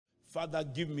Father,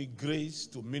 give me grace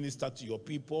to minister to your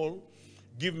people.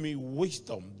 Give me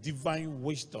wisdom, divine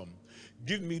wisdom.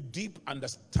 Give me deep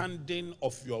understanding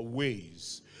of your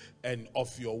ways and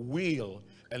of your will.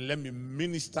 And let me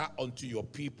minister unto your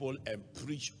people and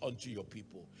preach unto your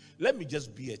people. Let me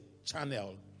just be a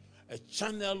channel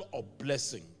of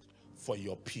blessing for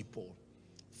your people.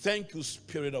 Thank you,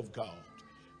 Spirit of God.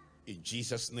 In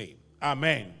Jesus' name,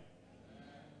 amen.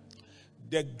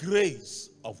 The grace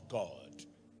of God.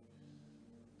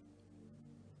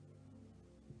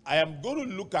 I am going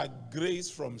to look at grace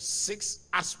from 6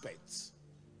 aspects,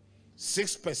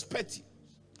 6 perspectives,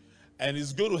 and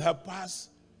it's going to help us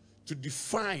to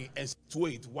define and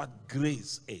situate what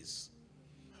grace is.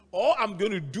 All I'm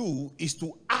going to do is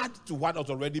to add to what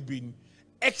has already been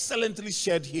excellently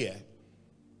shared here.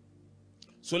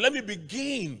 So let me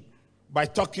begin by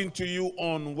talking to you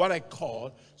on what I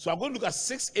call, so I'm going to look at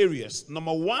 6 areas.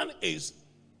 Number 1 is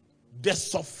the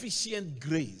sufficient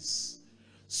grace.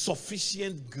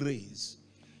 Sufficient grace.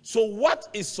 So what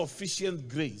is sufficient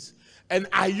grace? And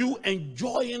are you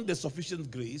enjoying the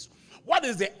sufficient grace? What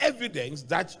is the evidence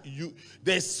that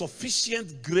there's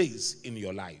sufficient grace in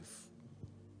your life?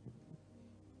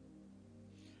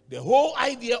 The whole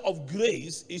idea of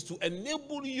grace is to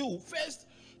enable you first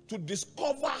to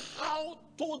discover how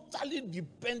totally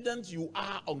dependent you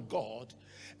are on God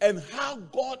and how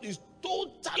God is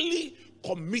totally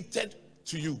committed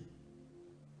to you.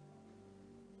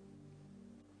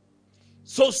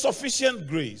 So sufficient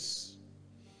grace.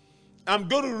 I'm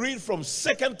going to read from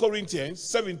 2 Corinthians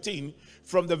 17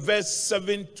 from the verse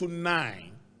 7 to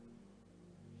 9.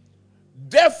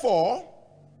 Therefore,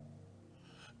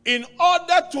 in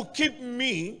order to keep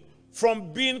me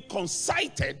from being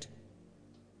conceited,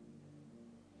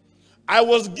 I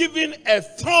was given a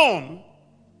thorn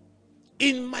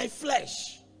in my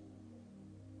flesh,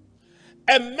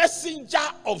 a messenger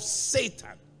of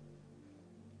Satan,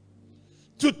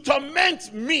 to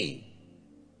torment me.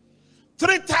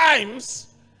 3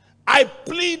 times I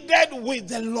pleaded with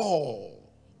the Lord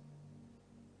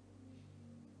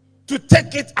to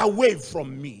take it away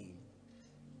from me.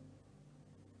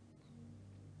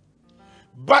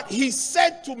 But he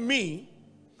said to me,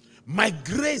 my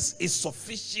grace is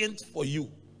sufficient for you,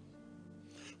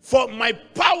 for my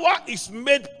power is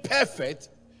made perfect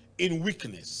in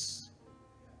weakness.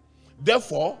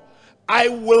 Therefore, I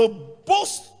will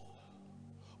boast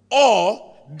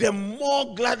all the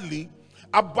more gladly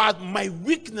about my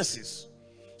weaknesses,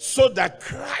 so that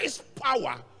Christ's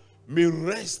power may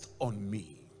rest on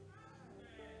me.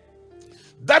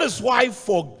 That is why,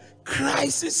 for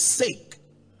Christ's sake,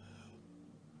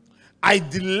 I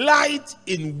delight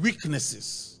in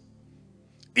weaknesses,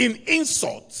 in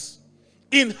insults,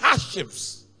 in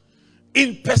hardships,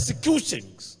 in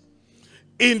persecutions,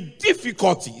 in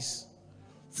difficulties.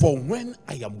 For when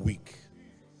I am weak,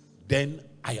 then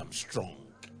I am strong.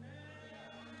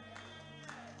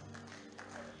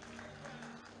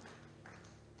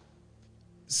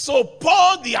 So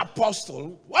Paul the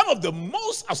apostle, one of the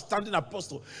most outstanding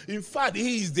apostles, in fact,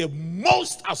 he is the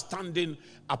most outstanding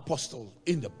apostle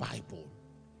in the Bible,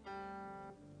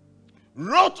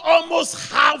 wrote almost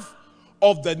half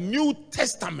of the New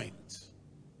Testament.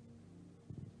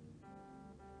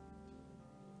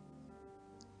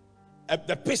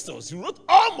 The epistles, he wrote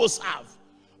almost half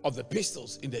of the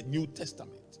epistles in the New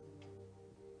Testament.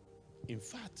 In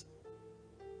fact,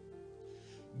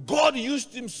 God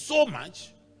used him so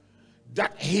much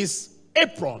that his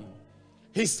apron,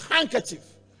 his handkerchief,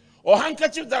 or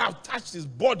handkerchief that have touched his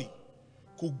body,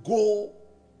 could go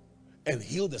and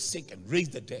heal the sick and raise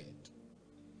the dead.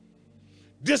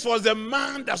 This was the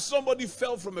man that somebody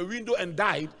fell from a window and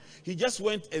died. He just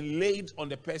went and laid on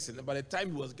the person, and by the time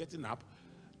he was getting up,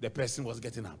 the person was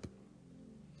getting up.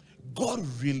 God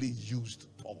really used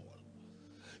Paul.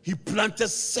 He planted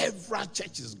several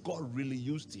churches. God really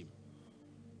used him.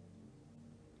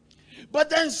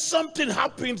 But then something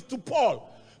happened to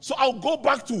Paul. So I'll go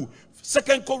back to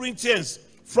 2 Corinthians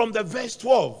from the verse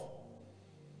 12.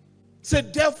 It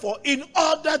said, therefore, in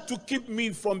order to keep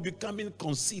me from becoming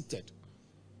conceited.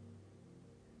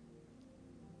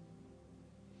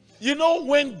 You know,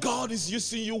 when God is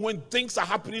using you, when things are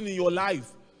happening in your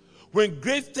life, when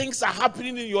great things are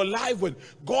happening in your life, when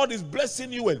God is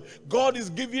blessing you and God is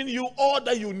giving you all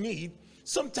that you need,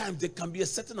 sometimes there can be a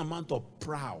certain amount of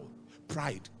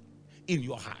pride in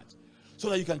your heart. So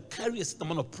that you can carry a certain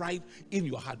amount of pride in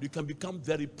your heart. You can become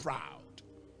very proud.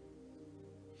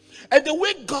 And the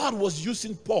way God was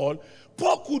using Paul,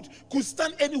 Paul could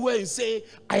stand anywhere and say,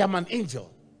 I am an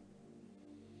angel.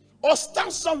 Or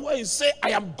stand somewhere and say,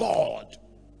 I am God.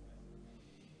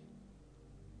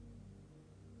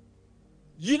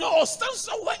 or stand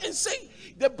somewhere and say,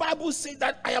 the Bible says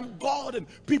that I am God, and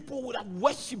people would have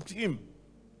worshipped him.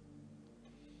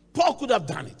 Paul could have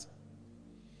done it.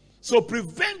 So to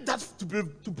prevent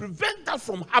that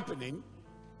from happening,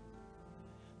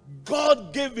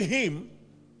 God gave him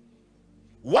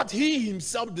what he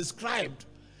himself described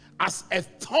as a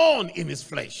thorn in his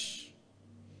flesh.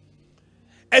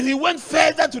 And he went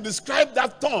further to describe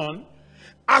that thorn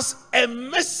as a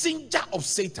messenger of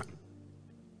Satan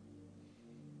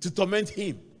to torment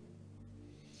him.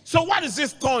 So what is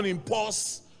this thorn in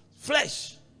Paul's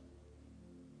flesh?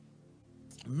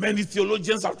 Many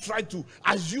theologians have tried to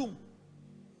assume.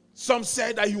 Some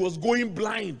said that he was going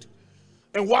blind.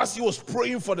 And whilst he was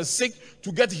praying for the sick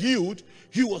to get healed,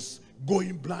 he was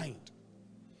going blind.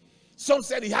 Some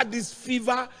said he had this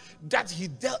fever that he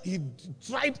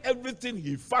tried everything.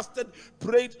 He fasted,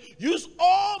 prayed, used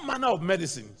all manner of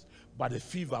medicines, but the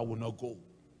fever would not go.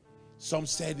 Some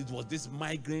said it was this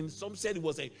migraine. Some said it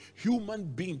was a human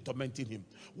being tormenting him.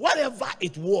 Whatever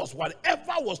it was,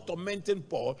 whatever was tormenting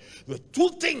Paul, there were two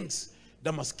things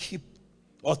that must keep,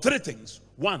 or three things.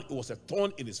 One, it was a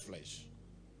thorn in his flesh.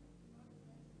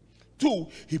 Two,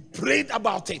 he prayed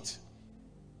about it.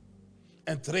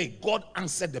 And three, God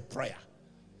answered the prayer.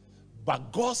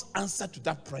 But God's answer to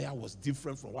that prayer was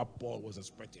different from what Paul was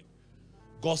expecting.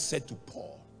 God said to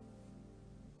Paul,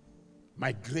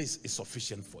 my grace is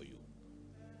sufficient for you.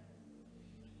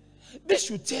 This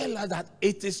should tell us that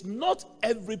it is not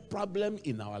every problem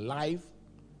in our life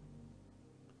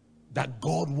that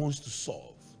God wants to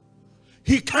solve.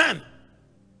 He can.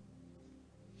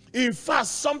 In fact,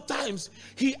 sometimes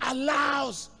he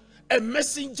allows a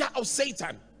messenger of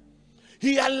Satan.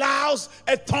 He allows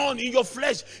a thorn in your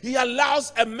flesh. He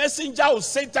allows a messenger of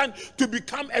Satan to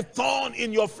become a thorn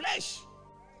in your flesh.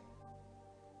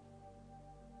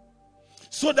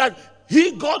 So that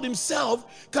he, God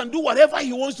himself, can do whatever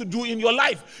he wants to do in your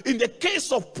life. In the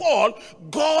case of Paul,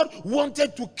 God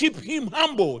wanted to keep him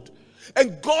humbled.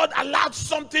 And God allowed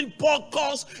something Paul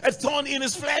calls a thorn in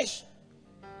his flesh.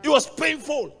 It was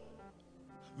painful.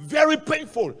 Very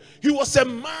painful. He was a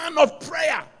man of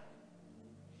prayer.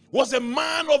 Was a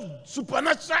man of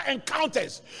supernatural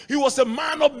encounters. He was a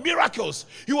man of miracles.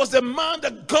 He was a man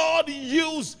that God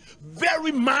used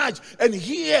very much. And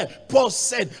here Paul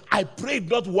said, I prayed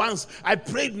not once, I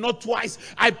prayed not twice,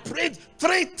 I prayed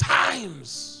 3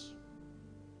 times.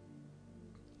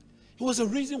 It was a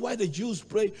reason why the Jews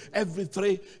pray every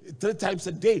three times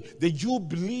a day. The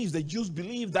Jews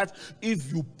believe that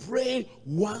if you pray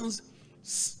once,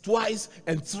 twice,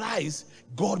 and thrice,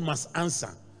 God must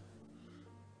answer.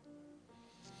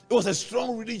 It was a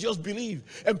strong religious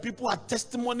belief, and people had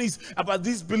testimonies about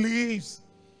these beliefs.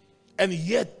 And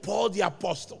yet Paul the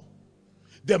apostle,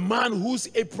 the man whose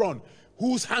apron,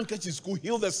 whose handkerchiefs could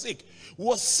heal the sick,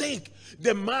 was sick.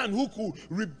 The man who could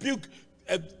rebuke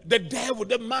the devil,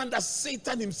 the man that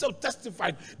Satan himself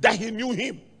testified that he knew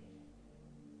him.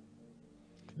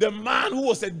 The man who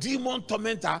was a demon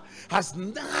tormentor has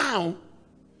now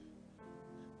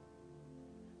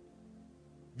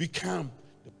become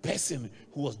the person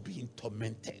who was being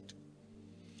tormented.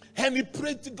 And he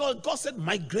prayed to God. God said,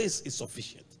 my grace is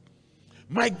sufficient.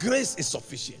 My grace is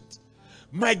sufficient.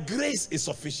 My grace is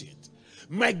sufficient.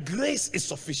 My grace is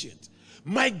sufficient.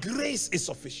 My grace is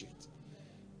sufficient.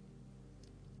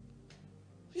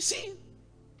 You see,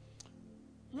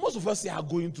 most of us are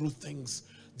going through things.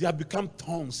 They have become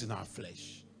thorns in our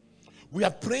flesh. We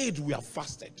have prayed, we have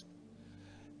fasted.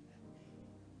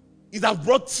 It has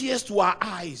brought tears to our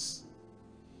eyes.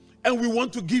 And we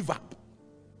want to give up.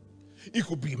 It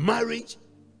could be marriage.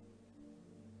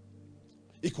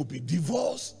 It could be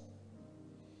divorce.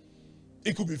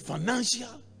 It could be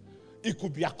financial. It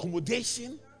could be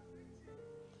accommodation.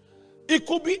 It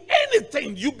could be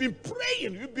anything. You've been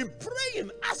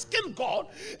praying, asking God,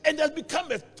 and it has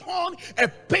become a thorn, a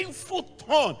painful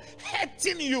thorn,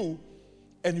 hurting you,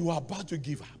 and you are about to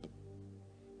give up.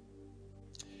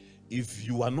 If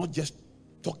you are not just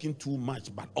talking too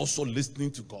much, but also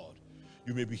listening to God,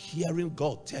 you may be hearing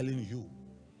God telling you,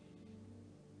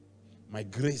 my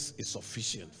grace is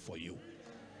sufficient for you.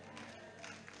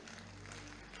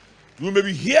 You may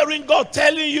be hearing God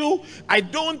telling you, I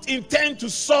don't intend to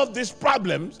solve these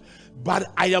problems,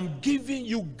 but I am giving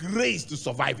you grace to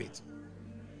survive it.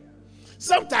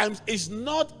 Sometimes it's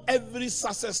not every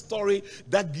success story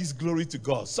that gives glory to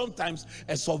God. Sometimes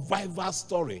a survival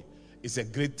story is a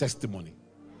great testimony.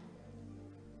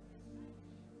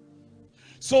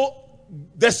 So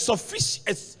a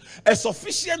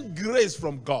sufficient grace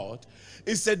from God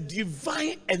is a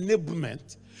divine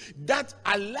enablement that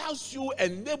allows you,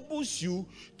 enables you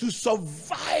to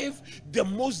survive the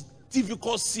most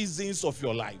difficult seasons of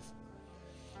your life.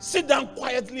 Sit down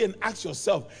quietly and ask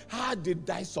yourself, how did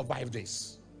I survive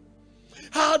this?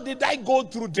 How did I go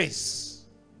through this?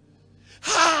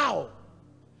 How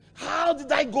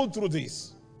did I go through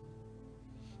this?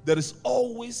 There is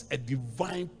always a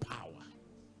divine power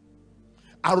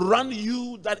around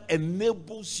you that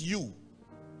enables you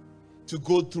to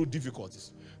go through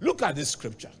difficulties. Look at this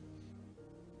scripture.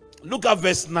 Look at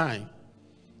verse 9.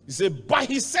 He said, but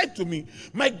he said to me,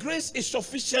 my grace is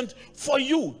sufficient for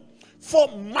you, for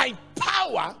my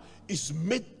power is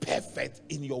made perfect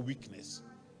in your weakness.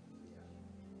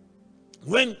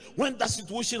 When that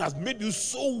situation has made you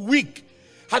so weak,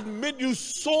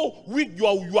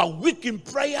 you are weak in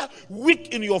prayer, weak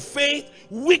in your faith,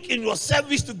 weak in your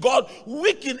service to God,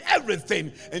 weak in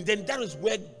everything. And then that is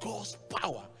where God's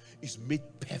power is made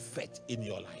perfect in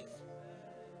your life.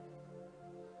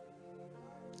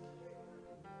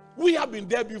 We have been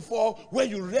there before, where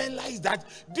you realize that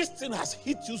this thing has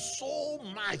hit you so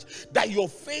much that your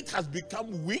faith has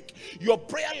become weak, your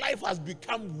prayer life has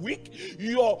become weak,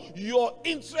 your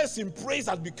interest in praise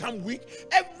has become weak,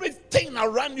 everything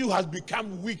around you has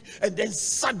become weak, and then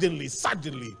suddenly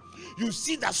you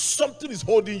see that something is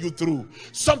holding you through,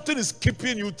 something is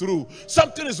keeping you through,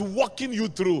 something is walking you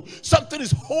through, something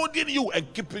is holding you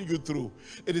and keeping you through.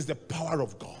 It is the power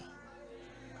of God.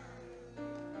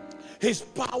 His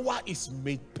power is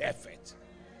made perfect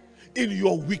in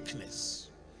your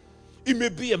weakness. It may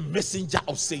be a messenger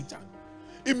of Satan.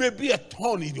 It may be a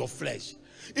thorn in your flesh.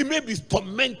 It may be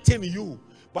tormenting you.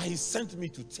 But he sent me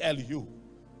to tell you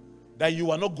that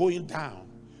you are not going down,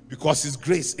 because his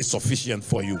grace is sufficient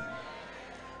for you.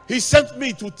 He sent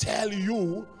me to tell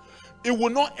you it will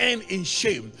not end in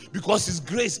shame, because his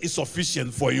grace is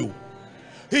sufficient for you.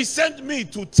 He sent me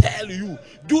to tell you,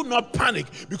 do not panic,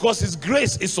 because his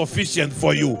grace is sufficient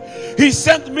for you. He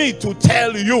sent me to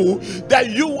tell you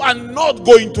that you are not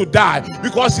going to die,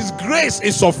 because his grace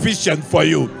is sufficient for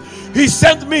you. He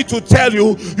sent me to tell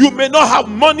you, you may not have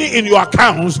money in your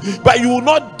accounts, but you will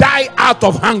not die out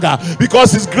of hunger,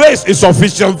 because his grace is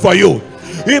sufficient for you.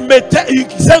 He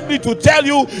sent me to tell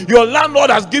you, your landlord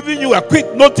has given you a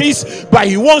quick notice, but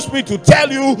he wants me to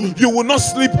tell you, you will not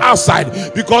sleep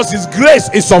outside, because his grace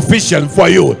is sufficient for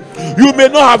you. You may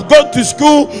not have gone to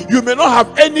school, you may not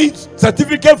have any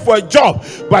certificate for a job,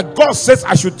 but God says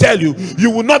I should tell you, you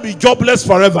will not be jobless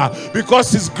forever,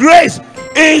 because his grace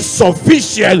is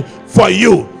sufficient for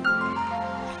you.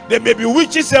 There may be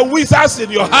witches and wizards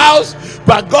in your house,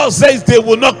 but God says they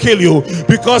will not kill you,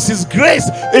 because his grace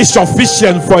is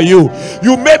sufficient for you.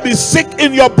 You may be sick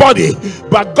in your body,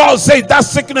 but God says that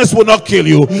sickness will not kill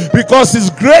you, because his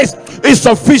grace is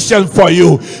sufficient for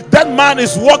you. That man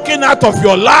is walking out of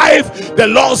your life, the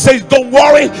Lord says don't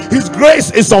worry, his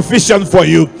grace is sufficient for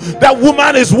you. That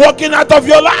woman is walking out of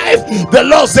your life, the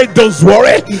Lord says don't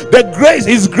worry,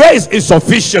 his grace is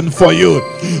sufficient for you.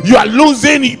 You are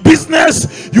losing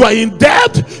business, you are in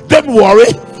debt, don't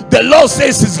worry, the Lord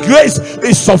says his grace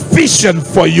is sufficient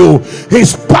for you.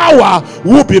 His power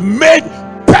will be made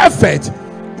perfect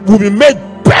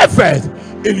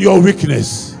in your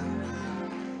weakness.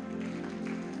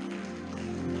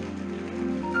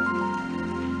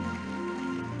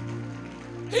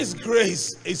 His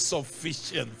grace is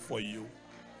sufficient for you.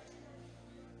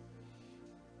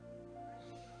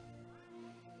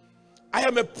 I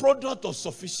am a product of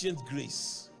sufficient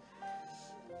grace.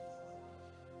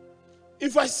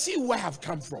 If I see where I have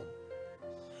come from,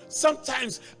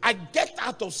 sometimes I get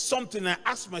out of something and I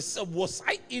ask myself, was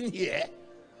I in here?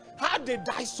 How did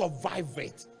I survive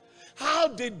it? How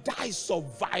did I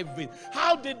survive it?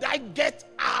 How did I get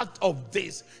out of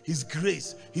this? His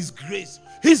grace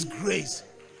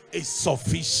is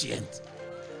sufficient.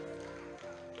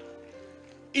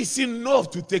 It's enough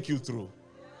to take you through.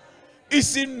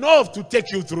 It's enough to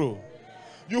take you through.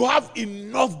 You have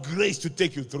enough grace to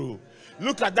take you through.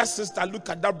 Look at that sister, look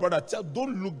at that brother. Tell,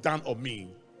 don't look down on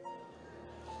me.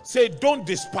 Say, don't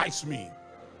despise me.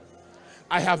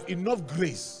 I have enough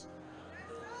grace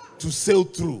to sail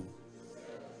through.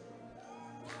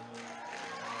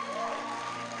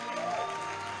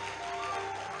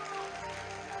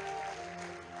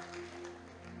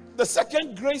 The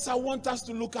second grace I want us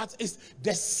to look at is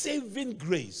the saving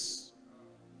grace.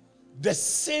 The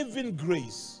saving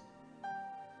grace.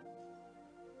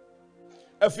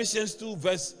 Ephesians 2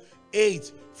 verse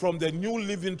 8 from the New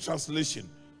Living Translation.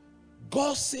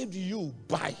 God saved you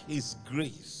by his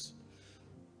grace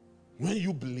when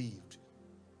you believed.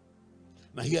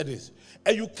 Now hear this.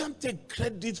 And you can't take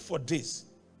credit for this.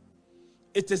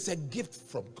 It is a gift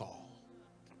from God.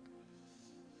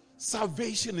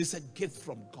 Salvation is a gift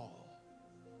from God.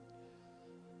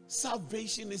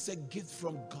 Salvation is a gift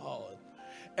from God.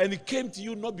 And it came to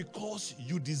you not because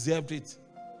you deserved it.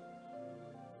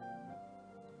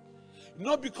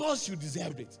 Not because you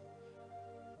deserved it.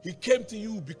 He came to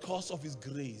you because of his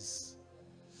grace.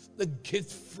 The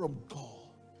gift from God.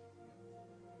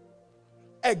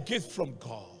 A gift from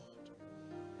God.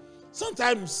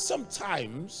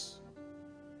 Sometimes,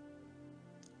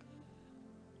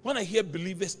 when I hear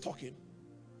believers talking,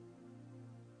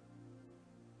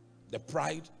 the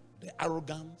pride, the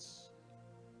arrogance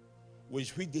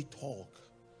with which they talk,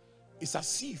 it's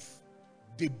as if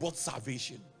they bought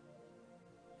salvation.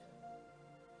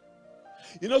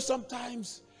 You know,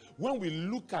 sometimes when we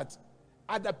look at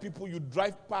other people, you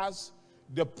drive past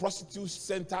the prostitute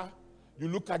center, you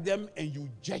look at them and you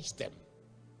judge them.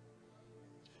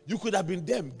 You could have been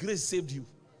them. Grace saved you.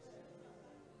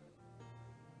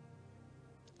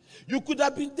 You could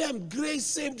have been them. Grace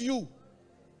saved you.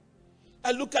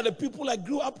 I look at the people I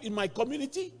grew up in my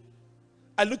community.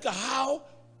 I look at how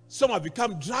some have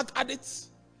become drug addicts.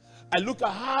 I look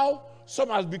at how some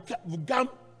have become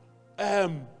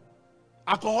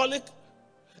alcoholic.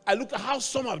 I look at how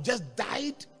some have just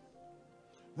died.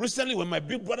 Recently, when my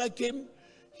big brother came,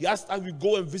 he asked us to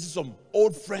go and visit some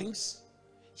old friends.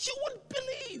 You won't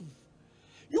believe.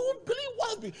 You won't believe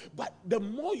what. But the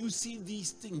more you see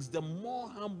these things, the more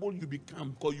humble you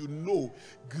become, because you know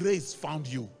grace found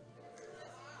you.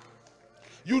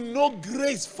 You know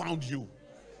grace found you.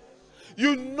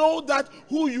 You know that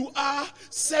who you are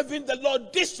serving the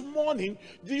Lord. This morning,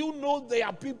 do you know there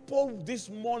are people this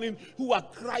morning who are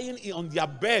crying on their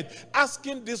bed,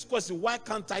 asking this question, why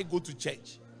can't I go to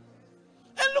church?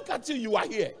 And look at you, you are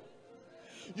here.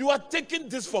 You are taking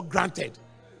this for granted.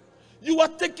 You are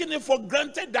taking it for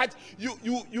granted that you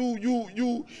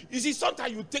see,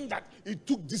 sometimes you think that it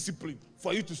took discipline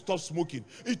for you to stop smoking.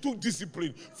 It took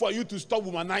discipline for you to stop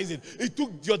womanizing. It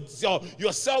took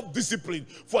your self-discipline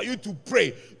for you to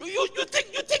pray.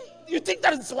 You think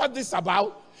that is what this is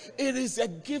about? It is a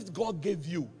gift God gave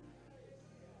you.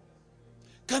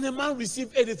 Can a man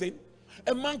receive anything?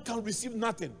 A man can receive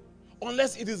nothing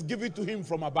unless it is given to him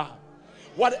from above.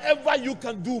 Whatever you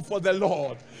can do for the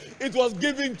Lord, it was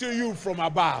given to you from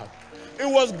above. It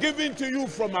was given to you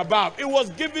from above. It was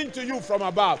given to you from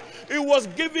above. It was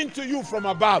given to you from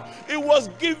above. It was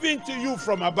given to you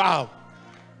from above.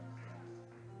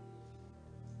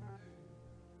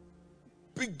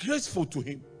 Be grateful to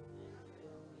him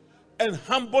and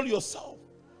humble yourself.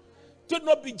 Do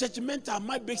not be judgmental.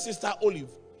 My big sister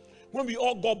Olive, when we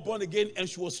all got born again and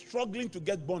she was struggling to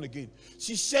get born again,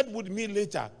 she shared with me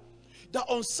later that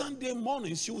on Sunday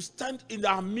morning she would stand in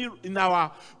our mirror, in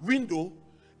our window,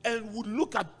 and would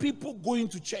look at people going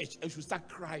to church and she would start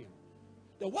crying.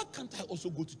 Then why can't I also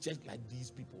go to church like these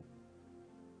people?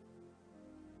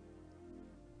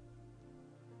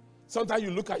 Sometimes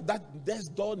you look at that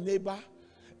next door neighbor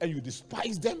and you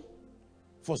despise them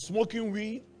for smoking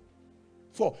weed.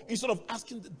 Instead of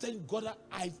asking, thank God,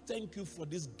 I thank you for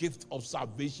this gift of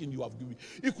salvation you have given.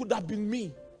 It could have been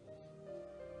me.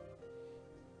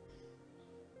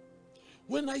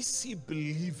 When I see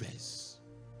believers,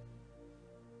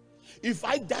 if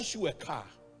I dash you a car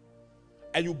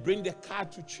and you bring the car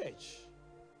to church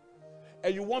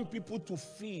and you want people to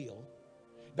feel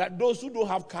that those who don't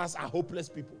have cars are hopeless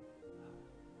people,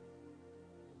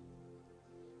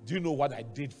 do you know what I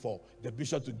did for the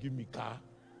bishop to give me a car?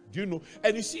 Do you know?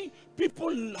 And you see,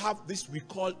 people have this we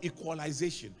call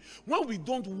equalization. When we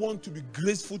don't want to be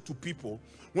graceful to people,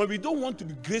 when we don't want to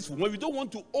be graceful, when we don't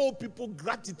want to owe people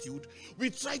gratitude, we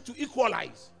try to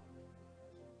equalize.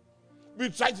 We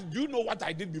try to, do you know what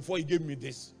I did before he gave me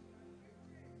this?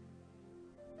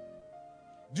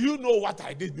 Do you know what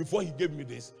I did before he gave me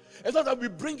this? It's not that we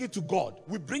bring it to God.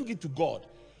 We bring it to God.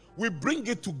 We bring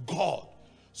it to God.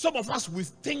 Some of us, we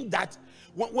think that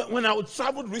when I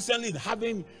traveled recently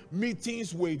having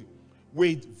meetings with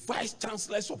vice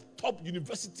chancellors of top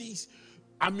universities,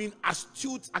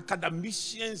 astute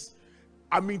academicians,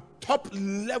 top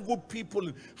level people,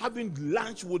 having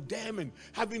lunch with them and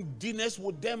having dinners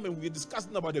with them, and we're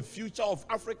discussing about the future of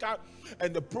Africa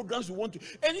and the programs we want to.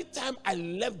 Anytime I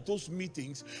left those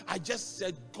meetings, I just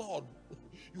said, God,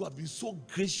 you have been so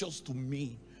gracious to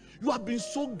me. You have been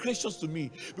so gracious to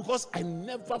me, because I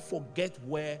never forget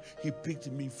where he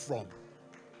picked me from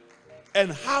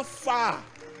and how far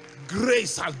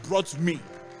grace has brought me.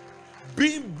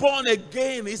 Being born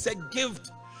again is a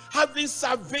gift. Having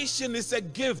salvation is a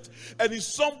gift. And if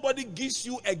somebody gives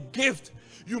you a gift,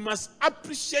 you must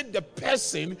appreciate the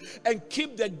person and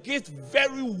keep the gift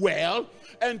very well,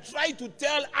 and try to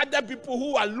tell other people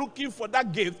who are looking for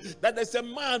that gift that there's a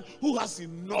man who has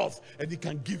enough and he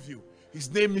can give you. His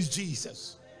name is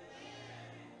Jesus.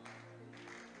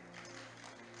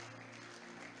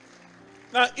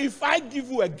 Now, if I give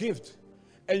you a gift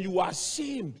and you are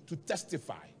ashamed to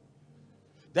testify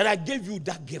that I gave you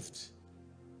that gift,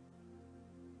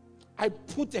 I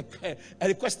put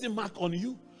a question mark on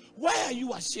you. Why are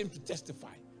you ashamed to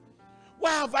testify?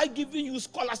 Why have I given you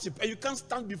scholarship and you can't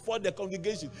stand before the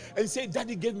congregation and say,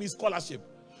 Daddy gave me scholarship?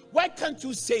 Why can't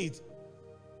you say it?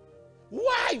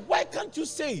 Why? Why can't you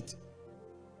say it?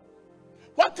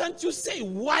 Why can't you say?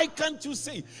 Why can't you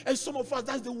say? And some of us,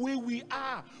 that's the way we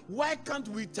are. Why can't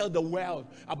we tell the world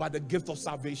about the gift of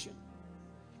salvation?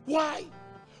 Why?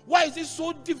 Why is it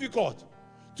so difficult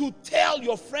to tell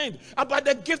your friend about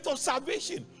the gift of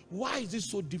salvation? Why is it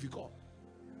so difficult?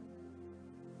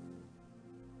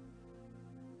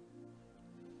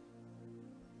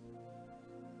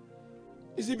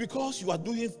 Is it because you are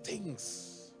doing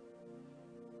things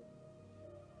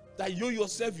that you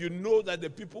yourself, you know that the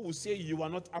people will say you are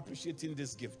not appreciating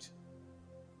this gift?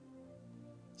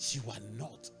 You are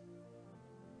not.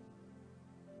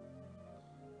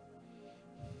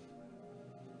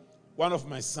 One of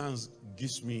my sons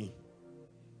gives me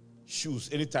shoes.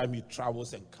 Anytime he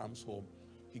travels and comes home,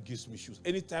 he gives me shoes.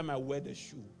 Anytime I wear the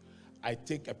shoe, I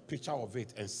take a picture of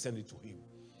it and send it to him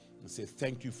and say,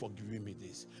 thank you for giving me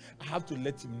this. I have to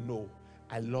let him know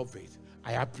I love it.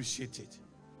 I appreciate it.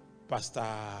 Pastor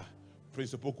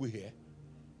Prince Opoku here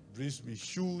brings me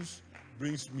shoes,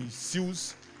 brings me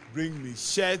shoes, brings me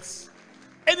shirts.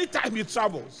 Anytime he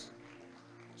travels.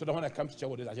 So that when I come to church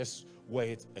with it, I just wear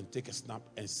it and take a snap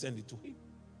and send it to him.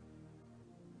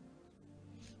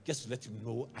 Just to let him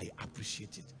know I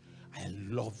appreciate it. I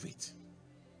love it.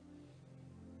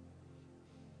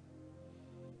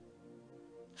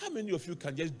 How many of you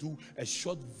can just do a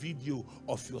short video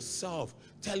of yourself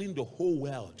telling the whole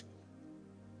world?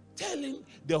 Telling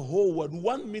the whole world,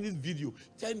 1 minute video,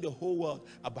 telling the whole world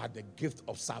about the gift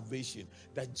of salvation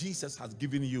that Jesus has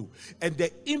given you and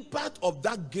the impact of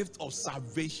that gift of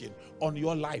salvation on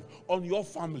your life, on your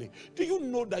family. Do you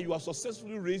know that you have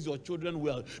successfully raised your children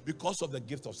well because of the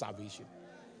gift of salvation?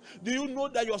 Do you know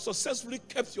that you have successfully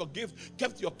kept your gift,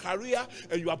 kept your career,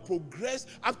 and you have progressed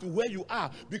up to where you are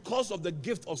because of the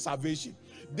gift of salvation?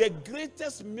 The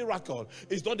greatest miracle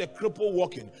is not the cripple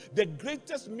walking. The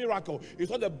greatest miracle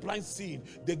is not the blind seeing.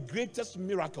 The greatest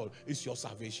miracle is your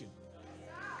salvation.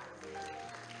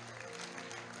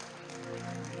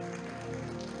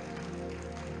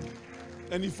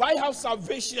 And if I have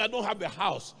salvation, I don't have a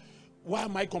house, why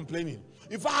am I complaining?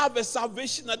 If I have a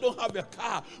salvation, I don't have a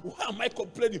car, why am I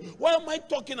complaining? Why am I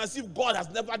talking as if God has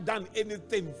never done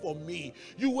anything for me?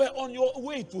 You were on your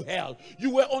way to hell.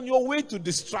 You were on your way to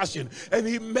destruction. And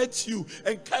he met you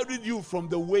and carried you from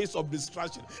the ways of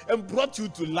destruction and brought you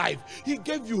to life. He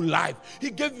gave you life. He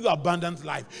gave you abundant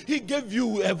life. He gave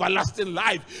you everlasting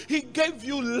life. He gave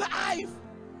you life.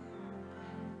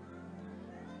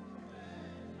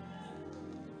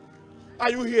 Are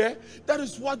you here? That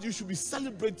is what you should be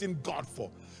celebrating God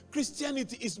for.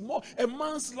 Christianity is more, a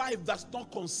man's life does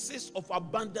not consist of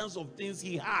abundance of things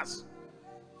he has.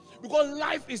 Because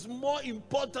life is more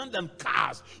important than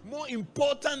cars, more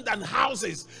important than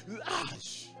houses.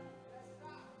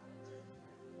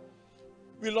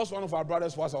 We lost one of our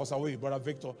brothers whilst I was away, Brother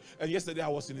Victor. And yesterday I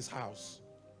was in his house.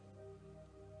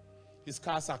 His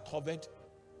cars are covered.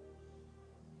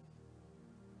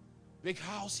 Big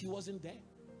house, he wasn't there.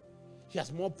 He has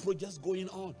more projects going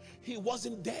on. He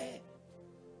wasn't there.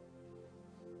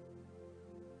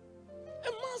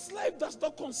 A man's life does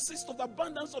not consist of the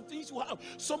abundance of things you have.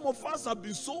 Some of us have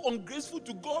been so ungrateful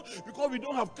to God because we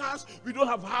don't have cars, we don't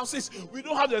have houses, we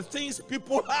don't have the things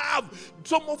people have.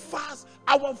 Some of us,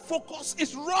 our focus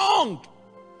is wrong.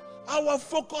 Our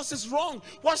focus is wrong.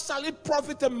 What shall it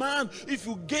profit a man if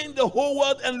you gain the whole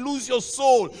world and lose your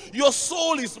soul? Your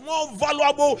soul is more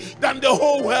valuable than the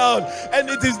whole world. And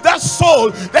it is that soul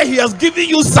that he has given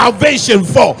you salvation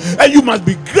for. And you must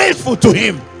be grateful to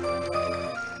him.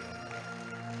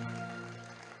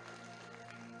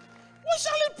 What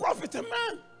shall it profit a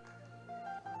man?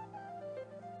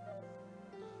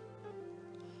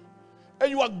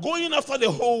 And you are going after the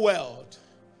whole world.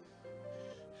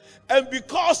 And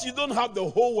because you don't have the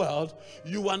whole world,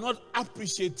 you are not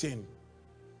appreciating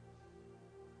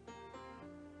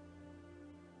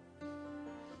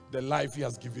the life he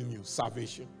has given you,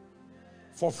 salvation.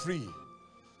 For free.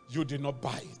 You did not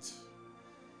buy it.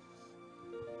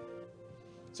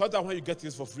 Sometimes when you get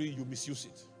things for free, you misuse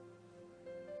it.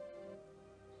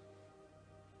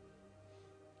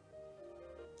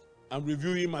 I'm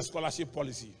reviewing my scholarship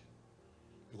policy.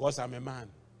 Because I'm a man,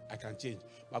 I can change.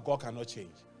 But God cannot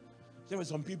change. There were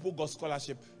some people got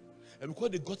scholarship, and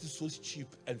because they got it so cheap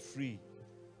and free,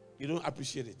 they don't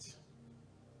appreciate it.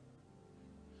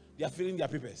 They are filling their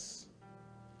papers.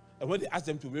 And when they ask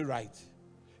them to rewrite,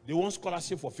 they want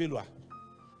scholarship for failure.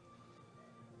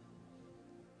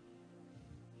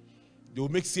 They will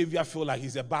make Savior feel like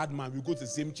he's a bad man. We go to the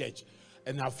same church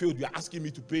and I failed. You are asking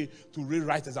me to pay to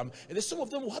rewrite exam. And then some of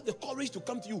them will have the courage to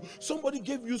come to you. Somebody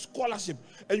gave you scholarship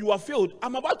and you have failed.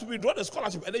 I'm about to withdraw the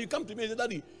scholarship. And then you come to me and say,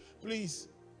 Daddy, please.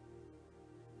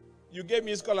 You gave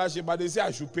me a scholarship, but they say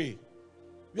I should pay.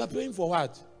 You are paying for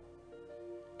what?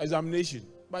 Examination.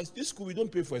 But this school, we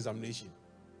don't pay for examination.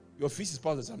 Your fees is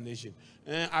part of the examination.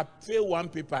 And I pay one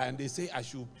paper and they say I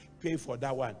should pay for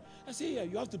that one. I say, yeah,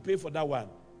 you have to pay for that one.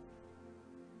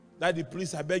 Daddy,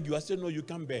 please, I beg you. I say, no, you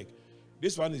can't beg.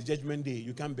 This one is Judgment Day.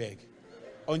 You can't beg.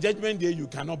 On Judgment Day, you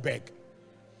cannot beg.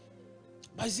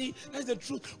 But see, that's the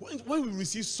truth. When we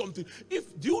receive something,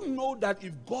 do you know that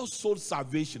if God sold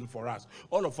salvation for us,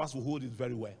 all of us will hold it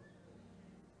very well?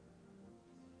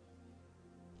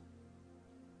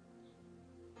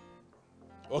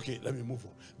 Okay, let me move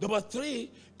on. Number 3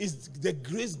 is the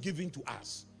grace given to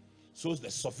us. So it's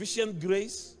the sufficient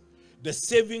grace, the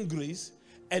saving grace,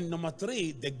 and number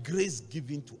 3, the grace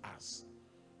given to us.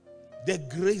 The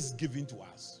grace given to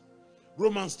us.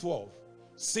 Romans 12,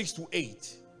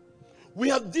 6-8. We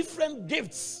have different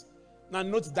gifts. Now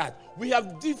note that. We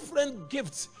have different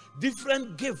gifts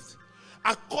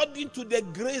according to the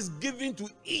grace given to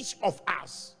each of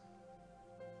us.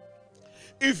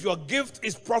 If your gift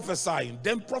is prophesying,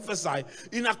 then prophesy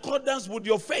in accordance with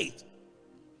your faith.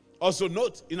 Also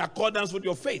note, in accordance with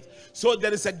your faith. So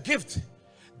there is a gift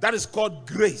that is called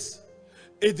grace.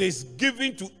 It is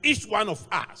given to each one of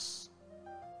us.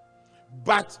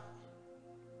 But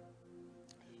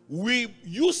we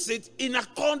use it in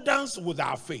accordance with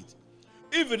our faith.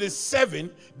 If it is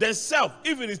serving, then serve.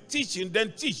 If it is teaching,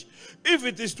 then teach. If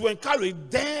it is to encourage,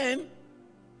 then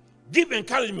give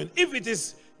encouragement. If it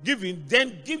is giving,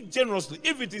 then give generously.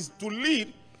 If it is to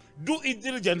lead, do it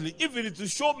diligently. If it is to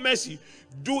show mercy,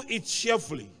 do it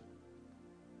cheerfully.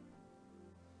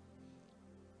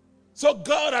 So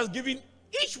God has given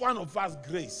each one of us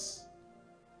grace.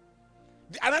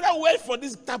 Another word for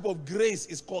this type of grace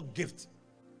is called gift.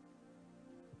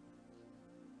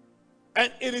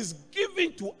 And it is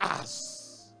given to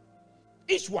us,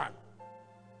 each one.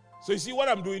 So you see what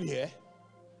I'm doing here?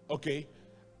 Okay,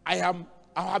 I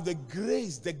have the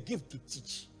grace, the gift to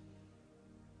teach.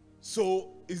 So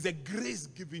it's the grace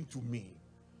given to me.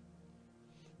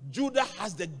 Judah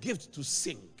has the gift to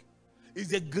sing. It's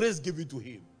the grace given to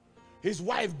him. His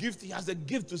wife he has a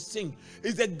gift to sing.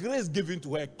 It's the grace given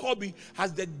to her. Kobe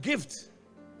has the gift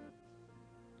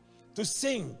to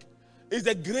sing. It's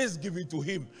the grace given to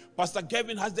him. Pastor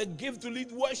Kevin has the gift to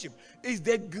lead worship. It's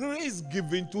the grace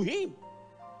given to him.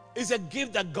 It's a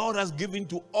gift that God has given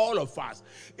to all of us.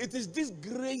 It is this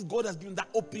grace God has given that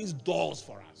opens doors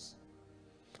for us.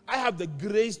 I have the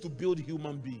grace to build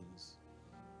human beings.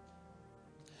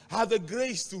 I have the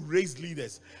grace to raise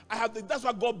leaders. That's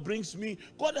why God brings me.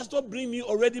 God does not bring me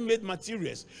already made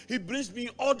materials. He brings me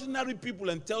ordinary people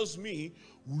and tells me,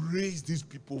 raise these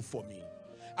people for me.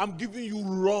 I'm giving you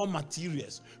raw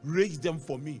materials. Raise them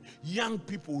for me. Young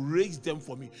people, raise them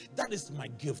for me. That is my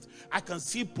gift. I can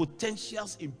see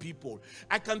potentials in people.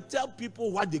 I can tell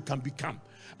people what they can become.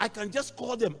 I can just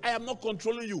call them. I am not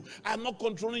controlling you. I am not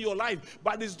controlling your life.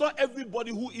 But it's not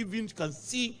everybody who even can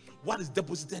see what is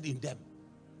deposited in them.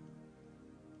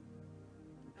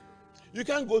 You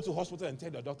can't go to hospital and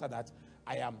tell the doctor that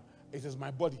it is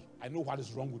my body. I know what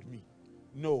is wrong with me.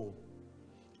 No.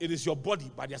 It is your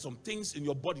body, but there are some things in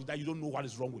your body that you don't know what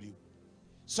is wrong with you.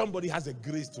 Somebody has a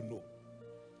grace to know.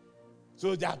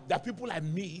 So there are people I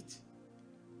meet,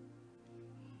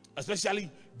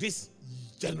 especially this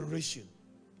generation,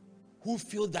 who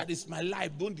feel that it's my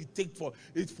life. Don't dictate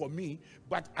for me,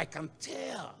 but I can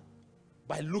tell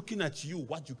by looking at you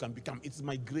what you can become. It's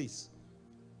my grace.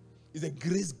 It's a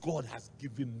grace God has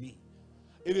given me.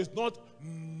 It is not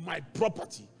my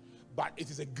property, but it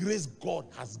is a grace God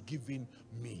has given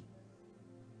me.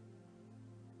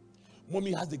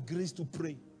 Mommy has the grace to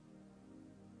pray.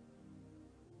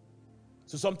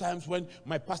 So sometimes when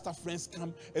my pastor friends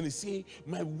come and they say,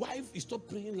 my wife is not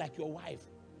praying like your wife.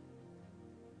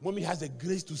 Mommy has the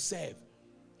grace to serve.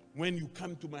 When you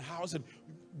come to my house, and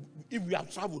if we have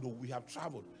traveled, or we have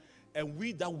traveled, and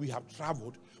we have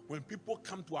traveled, when people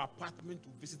come to our apartment to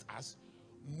visit us,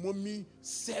 Mommy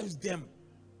serves them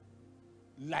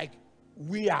like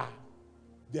we are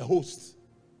the host.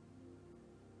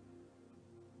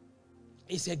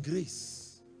 It's a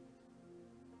grace.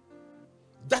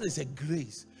 That is a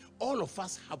grace. All of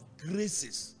us have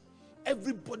graces.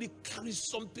 Everybody carries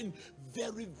something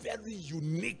very, very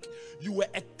unique. You were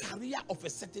a carrier of a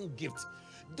certain gift.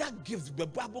 That gift, the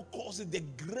Bible calls it the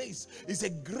grace. It's a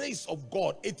grace of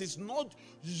God. It is not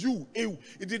you.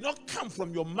 It did not come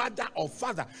from your mother or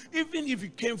father. Even if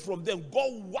it came from them,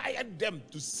 God wired them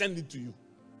to send it to you.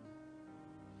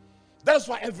 That's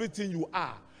why everything you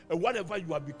are and whatever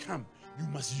you have become, you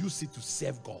must use it to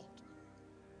serve God.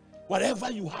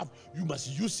 Whatever you have, you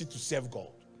must use it to serve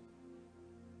God.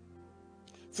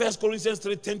 1 Corinthians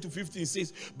 3:10-15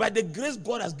 says, by the grace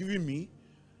God has given me,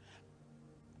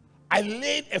 I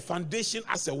laid a foundation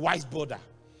as a wise builder,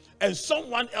 and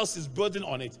someone else is building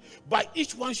on it. But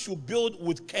each one should build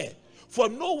with care, for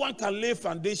no one can lay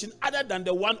foundation other than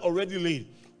the one already laid,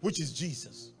 which is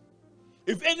Jesus.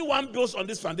 If anyone builds on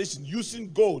this foundation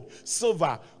using gold,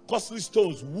 silver, costly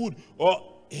stones, wood,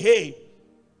 or hay,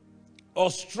 or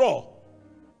straw,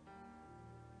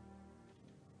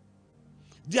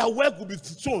 their work will be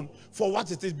shown for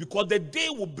what it is, because the day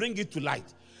will bring it to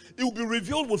light. It will be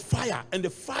revealed with fire, and the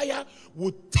fire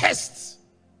will test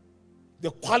the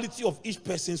quality of each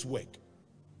person's work.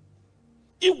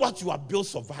 If what you have built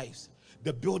survives,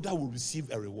 the builder will receive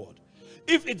a reward.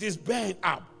 If it is burned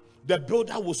up, the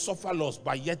builder will suffer loss,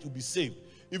 but yet will be saved,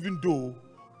 even though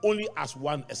only as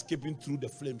one escaping through the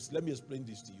flames. Let me explain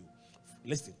this to you.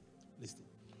 Listen.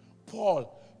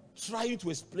 Paul, trying to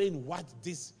explain what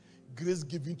this grace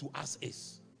given to us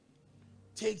is,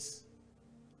 takes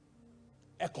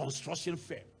a construction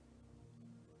firm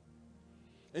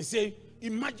and say,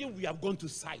 imagine we have gone to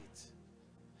site.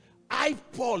 I,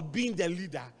 Paul, being the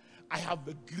leader, I have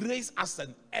the grace as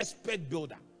an expert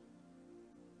builder.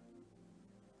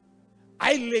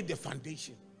 I laid the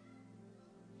foundation,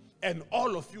 and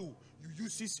all of you,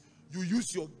 you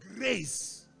use your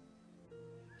grace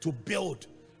to build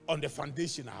on the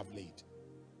foundation I have laid.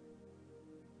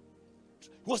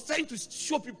 He was trying to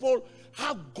show people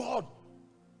how God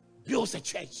builds a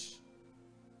church.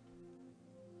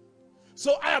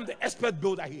 So I am the expert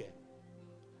builder here.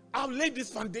 I've laid this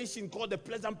foundation called the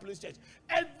Pleasant Place Church.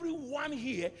 Everyone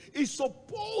here is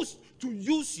supposed to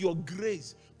use your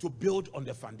grace to build on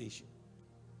the foundation.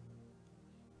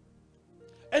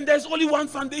 And there's only one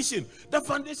foundation. The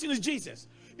foundation is Jesus.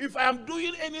 If I am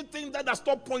doing anything that does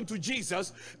not point to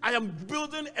Jesus, I am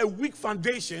building a weak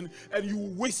foundation, and you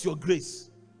will waste your grace.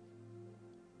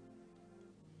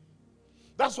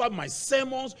 That's why my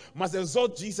sermons must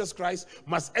exalt Jesus Christ,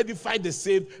 must edify the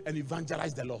saved, and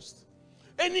evangelize the lost.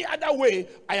 Any other way,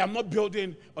 I am not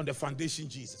building on the foundation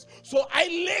Jesus. So I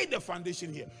lay the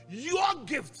foundation here. Your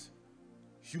gift,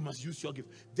 you must use your gift.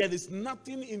 There is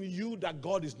nothing in you that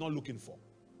God is not looking for.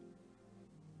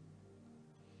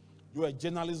 You are a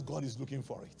journalist, God is looking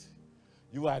for it.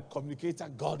 You are a communicator,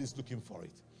 God is looking for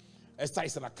it. Esther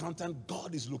is an accountant,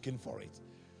 God is looking for it.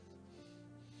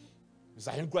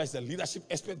 Mr. Henkwa is a leadership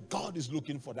expert, God is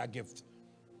looking for that gift.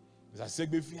 Mr.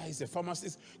 Segbefia is a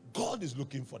pharmacist, God is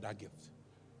looking for that gift.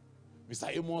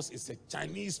 Mr. Amos is a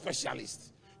Chinese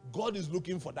specialist, God is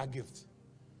looking for that gift.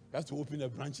 You have to open a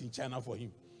branch in China for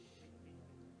him.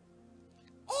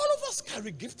 All of us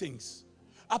carry giftings.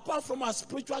 Apart from our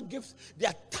spiritual gifts, there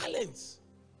are talents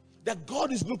that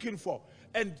God is looking for.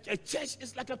 And a church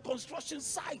is like a construction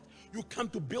site you come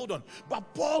to build on.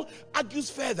 But Paul argues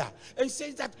further and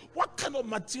says that, what kind of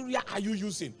material are you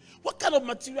using? What kind of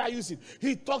material are you using?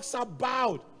 He talks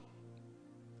about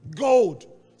gold,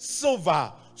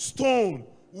 silver, stone,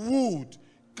 wood,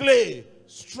 clay,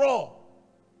 straw.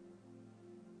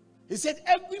 He said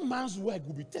every man's work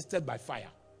will be tested by fire.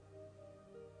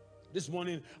 This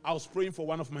morning, I was praying for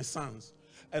one of my sons,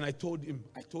 and I told him,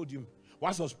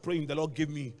 whilst I was praying, the Lord gave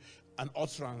me an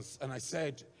utterance, and I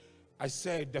said,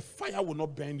 the fire will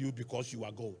not burn you because you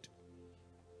are gold.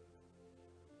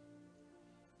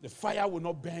 The fire will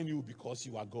not burn you because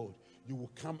you are gold. You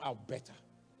will come out better.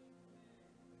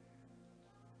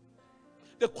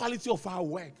 The quality of our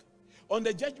work. On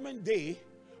the judgment day,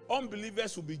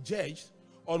 unbelievers will be judged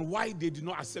on why they did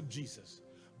not accept Jesus,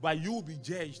 but you will be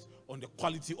judged on the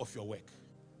quality of your work.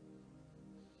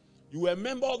 You were a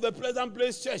member of the Pleasant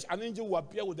Place Church, an angel will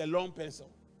appear with a long pencil.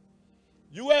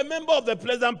 You were a member of the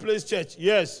Pleasant Place Church.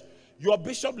 Yes, your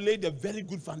bishop laid a very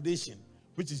good foundation,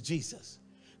 which is Jesus.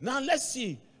 Now let's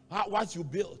see what you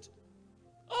built.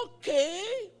 Okay.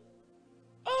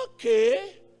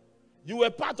 You were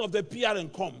part of the PR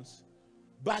and comms,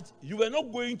 but you were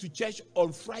not going to church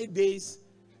on Fridays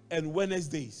and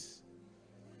Wednesdays.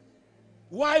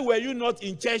 Why were you not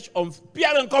in church on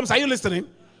PR and comms? Are you listening?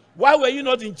 Why were you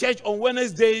not in church on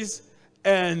Wednesdays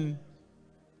and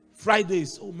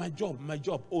Fridays? Oh, my job.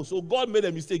 Oh, so God made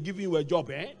a mistake giving you a job,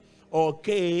 eh?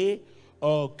 Okay.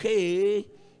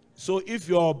 So if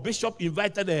your bishop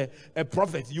invited a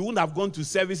prophet, you wouldn't have gone to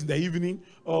service in the evening.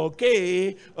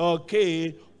 Okay.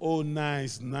 Oh,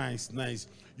 nice.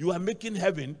 You are making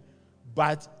heaven,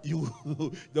 but you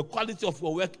the quality of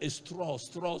your work is straw.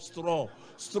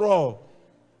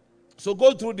 So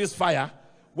go through this fire.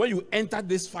 When you enter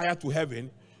this fire to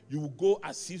heaven, you will go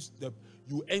as if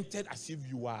you entered as if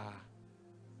you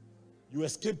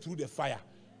escaped through the fire.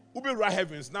 Ubera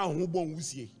heavens now.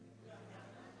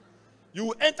 You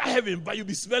will enter heaven, but you'll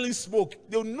be smelling smoke.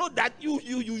 They'll know that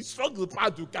you struggled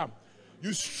part to come.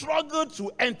 You struggled to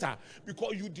enter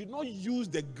because you did not use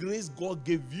the grace God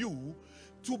gave you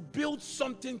to build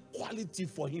something quality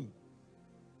for Him.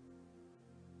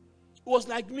 It was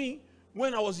like me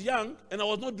when I was young and I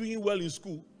was not doing well in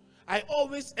school. I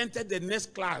always entered the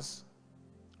next class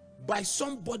by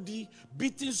somebody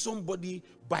beating somebody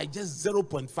by just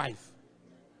 0.5.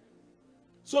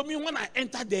 So me, when I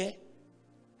enter there,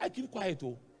 I keep quiet.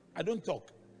 I don't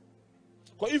talk.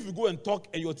 Because if you go and talk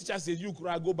and your teacher says you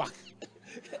cry, go back.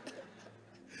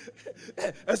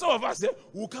 And some of us say,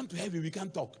 we'll come to heaven, we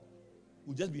can't talk.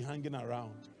 We'll just be hanging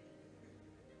around.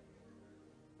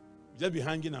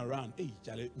 Hey,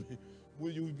 Charlie,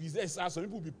 will you be there? Some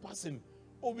people will be passing.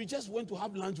 Oh, we just went to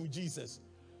have lunch with Jesus.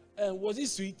 Was it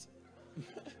sweet?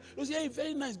 They say, hey,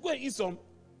 very nice. Go and eat some.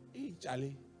 Hey,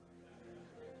 Charlie.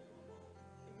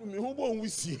 Who won't we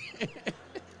see?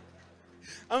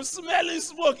 I'm smelling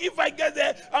smoke. If I get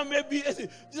there, I may be.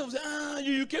 Jesus say,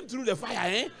 you came through the fire,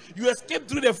 eh? You escaped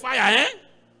through the fire, eh?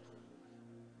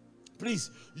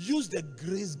 Please use the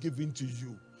grace given to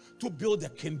you to build the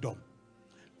kingdom.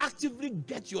 Actively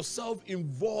get yourself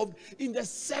involved in the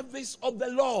service of the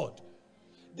Lord.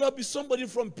 There'll be somebody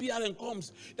from PRN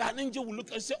comes. That angel will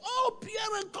look and say, oh,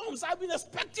 PRN comes. I've been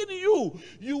expecting you.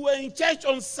 You were in church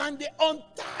on Sunday on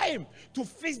time to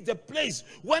fix the place.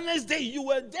 Wednesday, you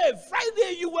were there.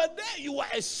 Friday, you were there. You were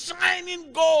a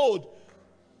shining gold.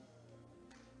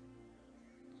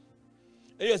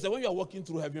 And yes, when you are walking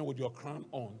through heaven with your crown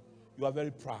on, you are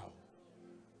very proud.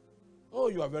 Oh,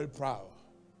 you are very proud.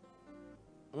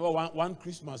 I remember one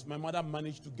Christmas, my mother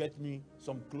managed to get me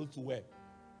some clothes to wear.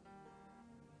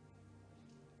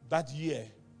 That year,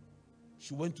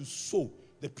 she went to sew.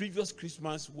 The previous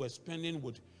Christmas, we were spending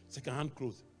with second-hand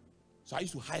clothes. So I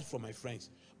used to hide from my friends.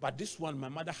 But this one, my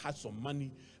mother had some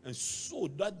money and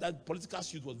sewed. That political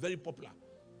suit was very popular.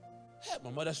 Hey,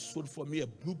 my mother sewed for me a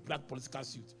blue-black political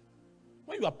suit.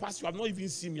 When you are past, you have not even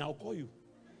seen me, I'll call you.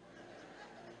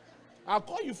 I'll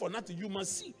call you for nothing. You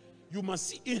must see. You must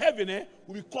see. In heaven,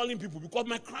 we'll be calling people because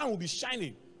my crown will be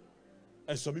shining.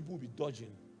 And some people will be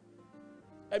dodging.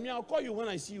 I mean, I'll call you when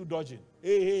I see you dodging.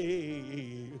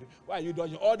 Hey. Why are you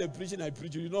dodging? All the preaching I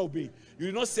preach, you do not obey. You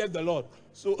do not serve the Lord.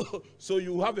 So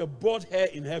you have a bald hair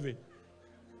in heaven.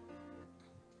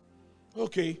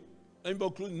 Okay.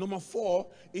 Number 4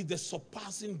 is the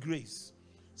surpassing grace.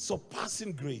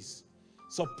 Surpassing grace.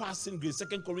 2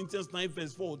 Corinthians 9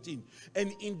 verse 14.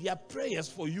 And in their prayers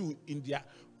for you,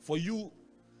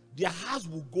 their hearts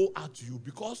will go out to you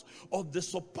because of the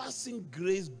surpassing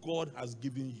grace God has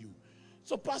given you.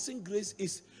 Surpassing grace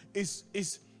is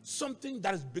something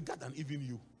that is bigger than even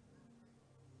you.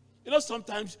 You know,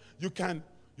 sometimes you can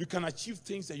achieve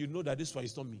things and you know that this one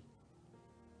is not me.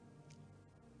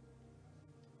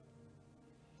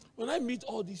 When I meet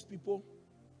all these people,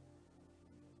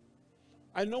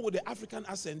 I know with the African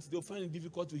accent, they'll find it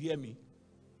difficult to hear me.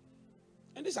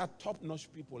 And these are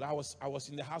top-notch people. I was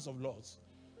in the House of Lords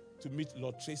to meet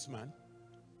Lord Traceman.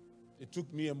 They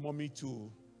took me and mommy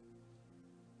to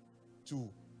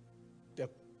the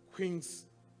Queen's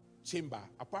chamber.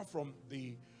 Apart from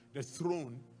the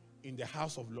throne in the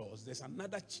House of Lords, there's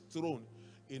another throne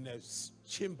in a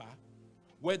chamber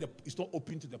where it's not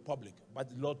open to the public. But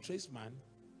Lord Traceman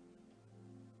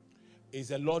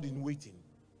is a Lord in waiting.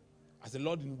 As a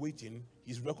Lord in waiting,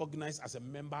 he's recognized as a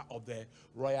member of the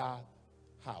royal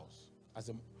house.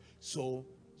 So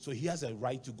he has a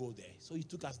right to go there. So he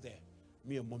took us there,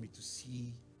 me and mommy, to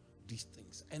see these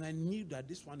things. And I knew that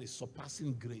this one is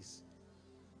surpassing grace.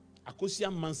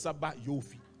 Akosia Mansaba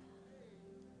Yofi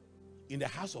in the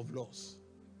House of Lords.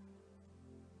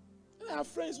 And I have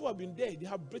friends who have been there. They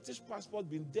have British passports,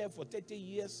 been there for 30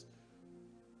 years.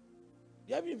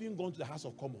 They haven't even gone to the House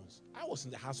of Commons. I was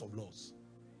in the House of Lords.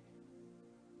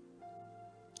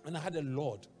 And I had a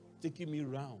Lord taking me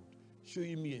around,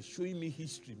 showing me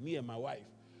history, me and my wife.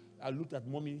 I looked at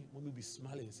mommy would be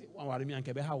smiling and say,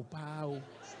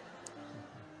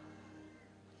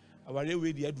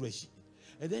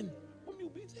 and then mommy will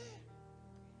be there.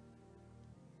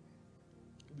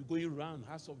 We'll be going around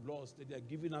House of Lords, they are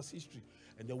giving us history.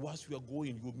 And then whilst we are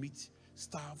going, you'll meet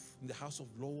staff in the House of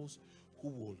Lords who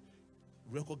will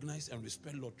recognize and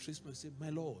respect Lord Tristan and say, my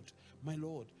Lord, my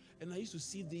Lord. And I used to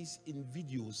see this in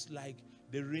videos like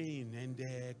the rain and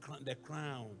the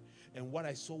crown. And what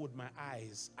I saw with my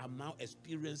eyes, I'm now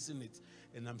experiencing it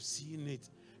and I'm seeing it.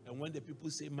 And when the people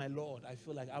say, my Lord, I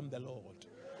feel like I'm the Lord.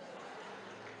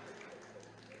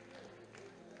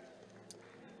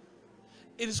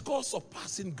 It is called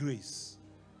surpassing grace.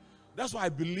 That's why I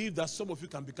believe that some of you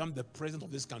can become the president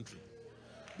of this country.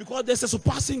 Because there's a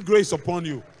surpassing grace upon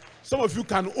you. Some of you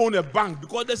can own a bank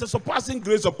because there's a surpassing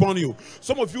grace upon you.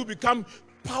 Some of you become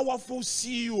powerful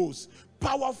CEOs,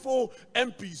 powerful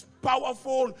MPs,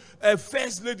 powerful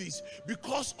first ladies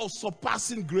because of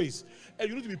surpassing grace. And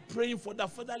you need to be praying for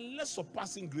that. Father, let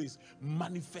surpassing grace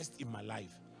manifest in my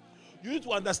life. You need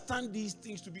to understand these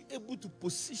things to be able to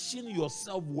position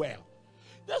yourself well.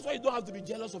 That's why you don't have to be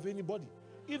jealous of anybody.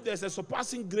 If there's a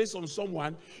surpassing grace on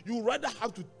someone, you rather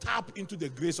have to tap into the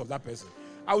grace of that person.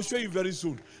 I will show you very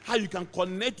soon how you can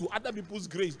connect to other people's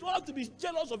grace. You don't have to be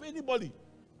jealous of anybody.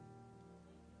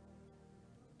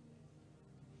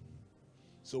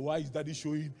 So why is Daddy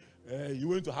showing you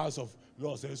went to house of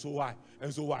Lords, and so why?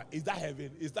 And so why? Is that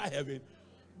heaven? Is that heaven?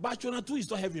 Bachona 2 is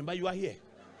not heaven, but you are here.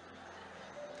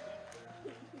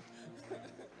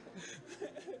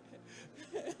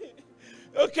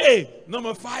 Okay,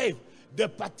 number 5, the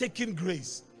partaking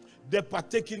grace. The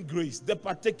partaking grace. The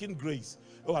partaking grace.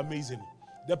 Oh, amazing.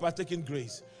 The partaking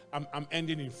grace. I'm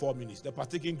ending in 4 minutes. The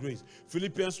partaking grace.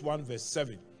 Philippians 1 verse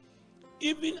 7.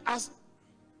 Even as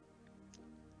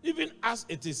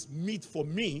it is meet for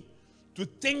me to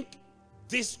think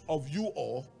this of you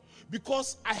all,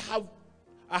 because I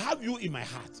have you in my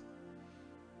heart.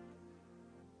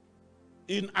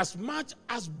 In as much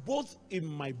as both in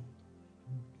my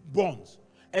bonds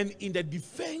and in the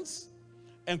defense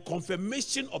and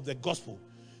confirmation of the gospel,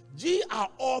 ye are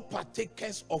all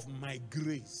partakers of my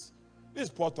grace. This is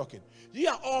Paul talking. Ye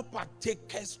are all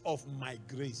partakers of my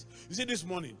grace. You see, this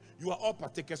morning, you are all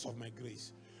partakers of my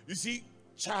grace. You see,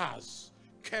 Charles,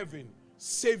 Kevin,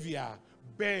 Xavier,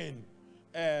 Ben,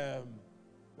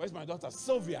 where's my daughter?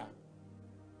 Sylvia.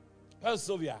 Where's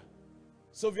Sylvia?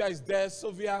 Sylvia is there.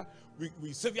 Sylvia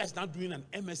is now doing an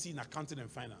MSc in accounting and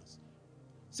finance.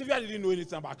 Sylvia didn't know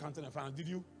anything about accounting and finance, did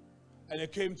you? And they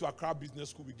came to Accra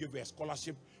Business School. We gave her a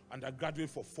scholarship, undergraduate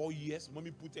for 4 years.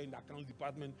 Mommy put her in the accounting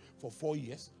department for 4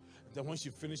 years. And then when she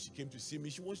finished, she came to see me.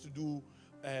 She wants to do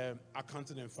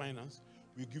accounting and finance.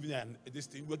 We're giving her this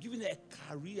thing. We're giving her a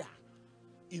career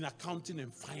in accounting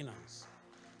and finance.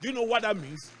 Do you know what that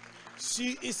means?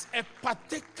 She is a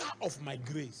partaker of my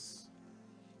grace.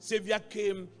 Xavier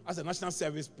came as a national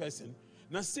service person.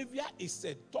 Now, Xavier is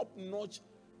a top-notch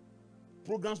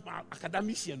programs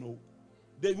academician.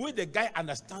 The way the guy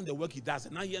understands the work he does,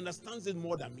 and now he understands it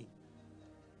more than me.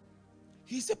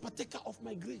 He's a partaker of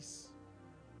my grace.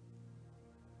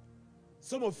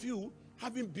 Some of you,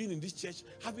 having been in this church,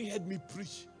 having heard me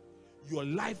preach, your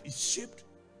life is shaped.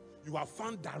 You have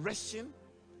found direction.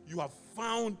 You have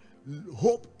found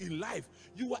hope in life.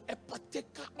 You are a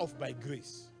partaker of my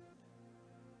grace.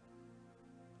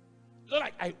 It's not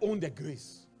like I own the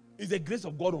grace. It's the grace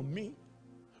of God on me.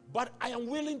 But I am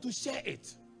willing to share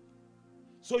it.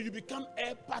 So you become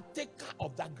a partaker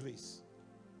of that grace.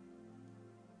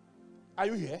 Are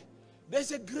you here?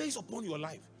 There's a grace upon your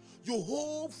life. Your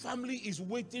whole family is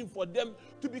waiting for them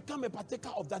to become a partaker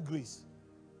of that grace.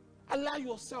 Allow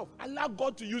yourself. Allow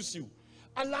God to use you.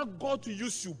 Allow God to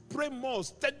use you. Pray more,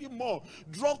 study more,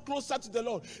 draw closer to the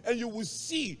Lord, and you will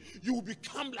see you will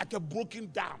become like a broken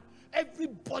dam.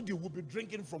 Everybody will be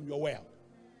drinking from your well.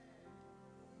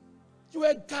 You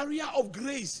are a carrier of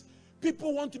grace.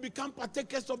 People want to become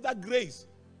partakers of that grace.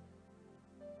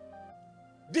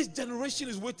 This generation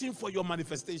is waiting for your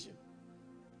manifestation.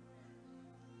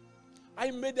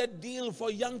 I made a deal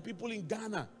for young people in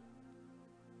Ghana.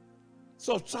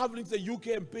 So traveling to the UK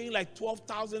and paying like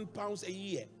 £12,000 a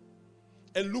year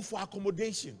and look for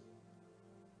accommodation.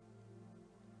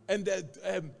 And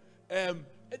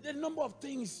the number of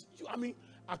things,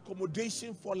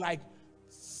 accommodation for like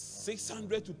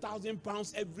 600 to 1,000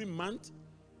 pounds every month,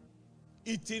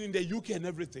 eating in the UK and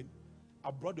everything.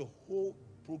 I brought the whole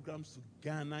programs to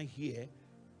Ghana here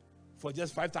for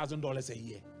just $5,000 a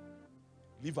year.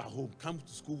 Live at home, come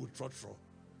to school with trotro.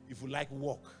 If you like,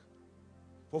 walk.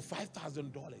 For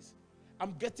 $5,000.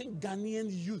 I'm getting Ghanaian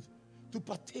youth to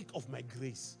partake of my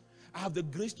grace. I have the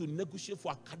grace to negotiate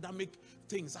for academic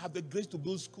things. I have the grace to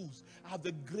build schools. I have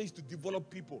the grace to develop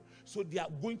people. So they are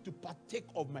going to partake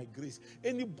of my grace.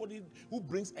 Anybody who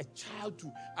brings a child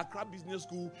to Accra Business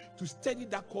School to study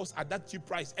that course at that cheap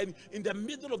price, and in the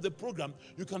middle of the program,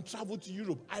 you can travel to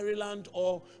Europe, Ireland,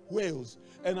 or Wales,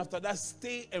 and after that,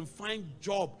 stay and find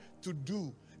job to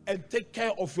do and take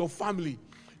care of your family.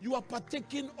 You are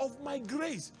partaking of my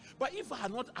grace. But if I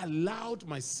had not allowed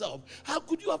myself, how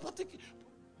could you have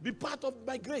be part of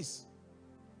my grace?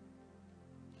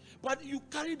 But you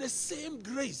carry the same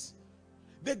grace.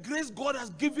 The grace God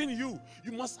has given you.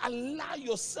 You must allow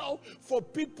yourself for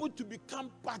people to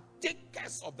become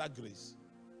partakers of that grace.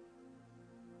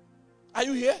 Are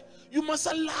you here? You must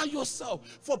allow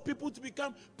yourself for people to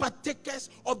become partakers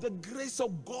of the grace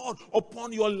of God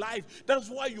upon your life. That's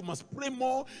why you must pray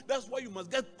more. That's why you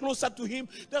must get closer to Him.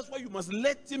 That's why you must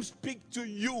let Him speak to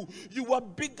you. You are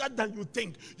bigger than you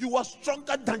think. You are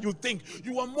stronger than you think.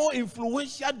 You are more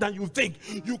influential than you think.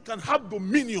 You can have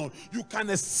dominion. You can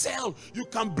excel. You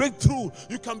can break through.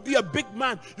 You can be a big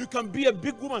man. You can be a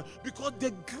big woman, because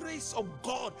the grace of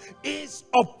God is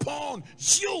upon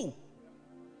you.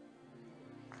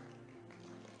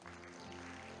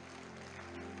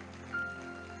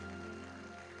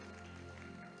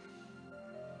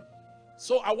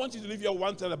 So I want you to leave your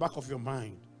one thing at the back of your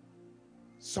mind.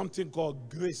 Something called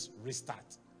grace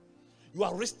restart. You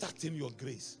are restarting your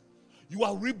grace. You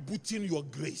are rebooting your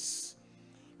grace.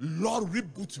 Lord,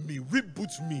 reboot me,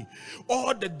 reboot me.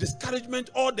 All the discouragement,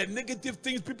 all the negative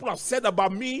things people have said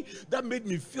about me that made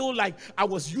me feel like I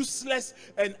was useless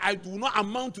and I do not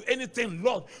amount to anything.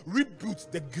 Lord, reboot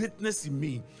the greatness in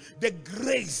me, the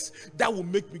grace that will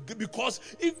make me good. Because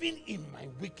even in my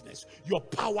weakness, your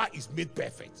power is made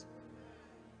perfect.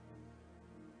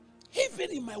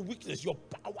 Even in my weakness, your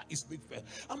power is made fair.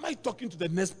 Am I talking to the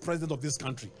next president of this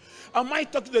country? Am I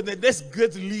talking to the next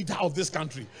great leader of this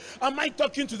country? Am I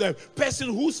talking to the person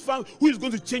who is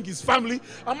going to change his family?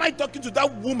 Am I talking to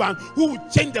that woman who will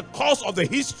change the course of the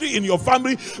history in your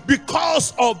family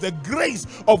because of the grace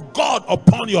of God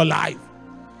upon your life?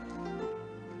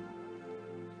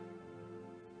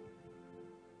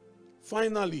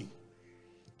 Finally,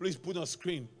 please put on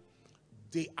screen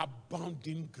the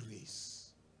abounding grace.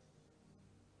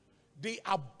 The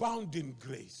abounding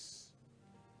grace.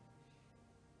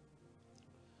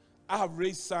 I have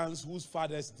raised sons whose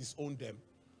fathers disowned them,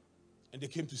 and they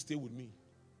came to stay with me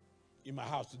in my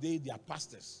house. Today they are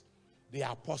pastors, they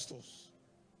are apostles.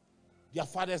 Their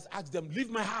fathers asked them, leave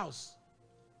my house,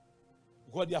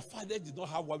 because their fathers did not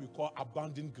have what we call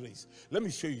abounding grace. Let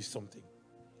me show you something.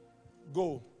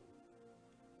 Go.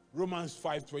 Romans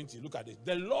 5:20. Look at this.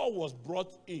 The law was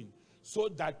brought in so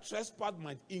that trespass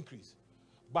might increase.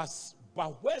 But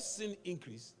where sin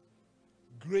increased,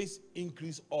 grace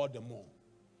increased all the more.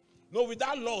 No,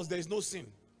 without laws, there is no sin.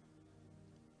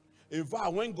 In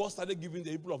fact, when God started giving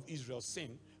the people of Israel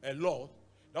a law,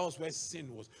 that was where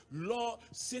sin was.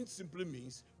 Sin simply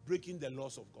means breaking the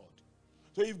laws of God.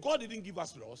 So if God didn't give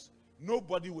us laws,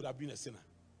 nobody would have been a sinner.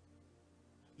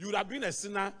 You would have been a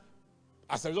sinner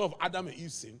as a result of Adam and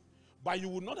Eve's sin, but you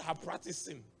would not have practiced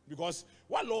sin. Because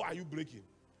what law are you breaking?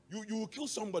 You will kill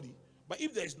somebody. But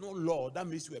if there is no law, that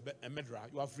makes you a murderer.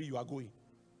 You are free, you are going.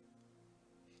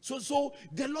 So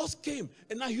the laws came,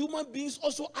 and now human beings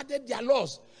also added their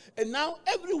laws. And now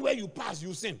everywhere you pass,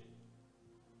 you sin.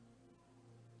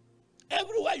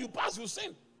 Everywhere you pass, you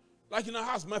sin. Like in our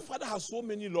house, my father has so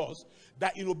many laws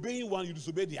that in obeying one, you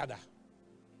disobey the other.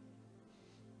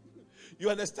 You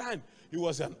understand? He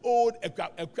was an old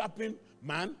equipping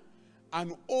man,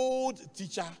 an old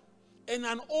teacher, and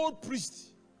an old priest.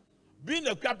 Being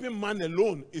a crapping man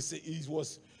alone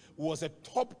was a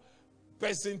top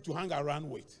person to hang around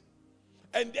with.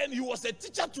 And then he was a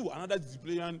teacher too, another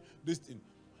disciplinarian, this thing.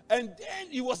 And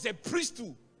then he was a priest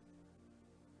too.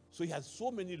 So he had so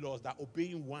many laws that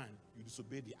obeying one, you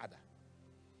disobey the other.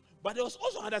 But there was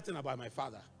also another thing about my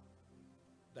father,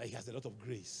 that he has a lot of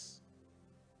grace.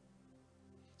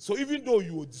 So even though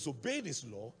you would disobey this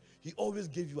law, he always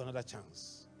gave you another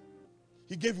chance.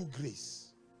 He gave you grace.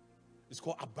 It's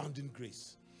called abounding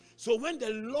grace. So when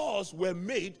the laws were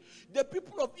made, the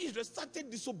people of Israel started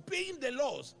disobeying the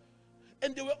laws.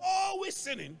 And they were always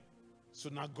sinning. So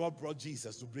now God brought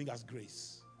Jesus to bring us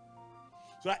grace.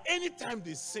 So at any time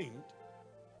they sinned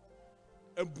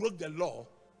and broke the law,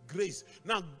 grace.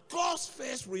 Now God's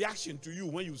first reaction to you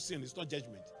when you sin is not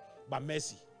judgment, but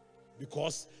mercy.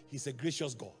 Because He's a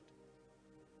gracious God.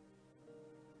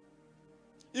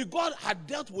 If God had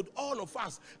dealt with all of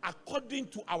us according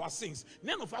to our sins,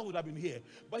 none of us would have been here.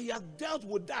 But He has dealt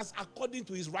with us according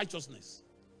to His righteousness.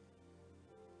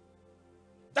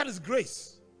 That is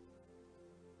grace.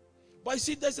 But you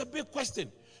see, there's a big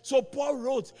question. So Paul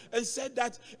wrote and said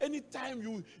that anytime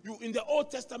you in the Old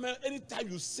Testament, anytime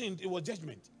you sinned, it was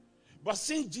judgment. But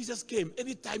since Jesus came,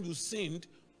 anytime you sinned,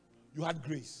 you had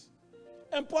grace.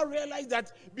 And Paul realized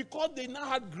that because they now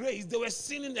had grace, they were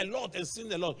sinning a lot and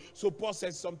sinning a lot. So Paul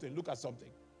said something. Look at something.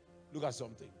 Look at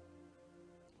something.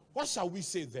 What shall we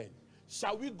say then?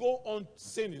 Shall we go on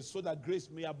sinning so that grace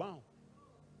may abound?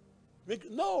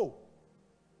 No.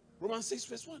 Romans 6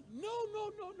 verse 1. No.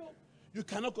 You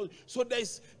cannot. So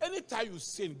there's, anytime you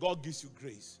sin, God gives you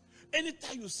grace.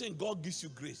 Anytime you sin, God gives you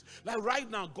grace. Like right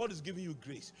now, God is giving you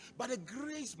grace. But the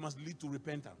grace must lead to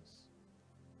repentance.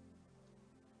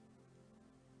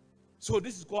 So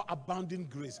this is called abounding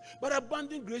grace. But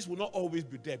abounding grace will not always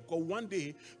be there, because one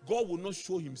day God will not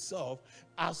show himself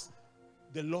as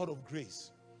the Lord of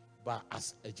grace, but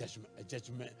as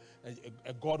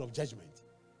a God of judgment.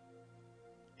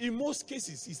 In most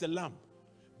cases, he's a lamb,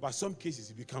 but some cases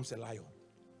he becomes a lion.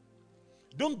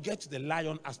 Don't get to the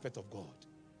lion aspect of God.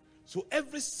 So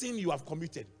every sin you have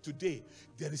committed today,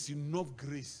 there is enough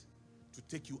grace to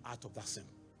take you out of that sin.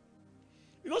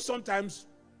 You know, sometimes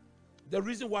the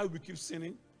reason why we keep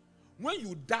sinning, when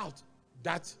you doubt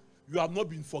that you have not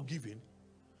been forgiven,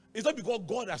 it's not because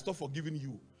God has not forgiven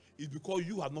you. It's because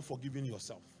you have not forgiven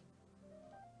yourself.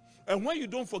 And when you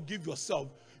don't forgive yourself,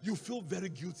 you feel very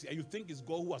guilty and you think it's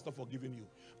God who has not forgiven you.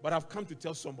 But I've come to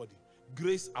tell somebody,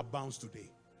 grace abounds today.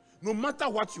 No matter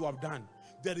what you have done,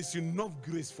 there is enough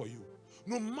grace for you.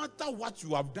 No matter what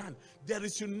you have done, there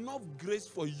is enough grace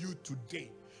for you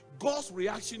today. God's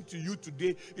reaction to you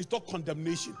today is not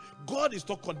condemnation. God is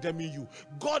not condemning you.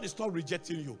 God is not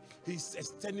rejecting you. He's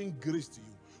extending grace to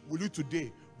you. Will you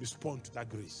today respond to that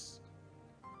grace?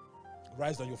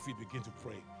 Rise on your feet, begin to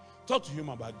pray. Talk to him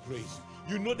about grace.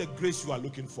 You know the grace you are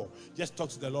looking for. Just talk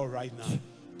to the Lord right now.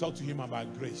 Talk to him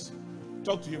about grace.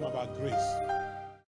 Talk to him about grace.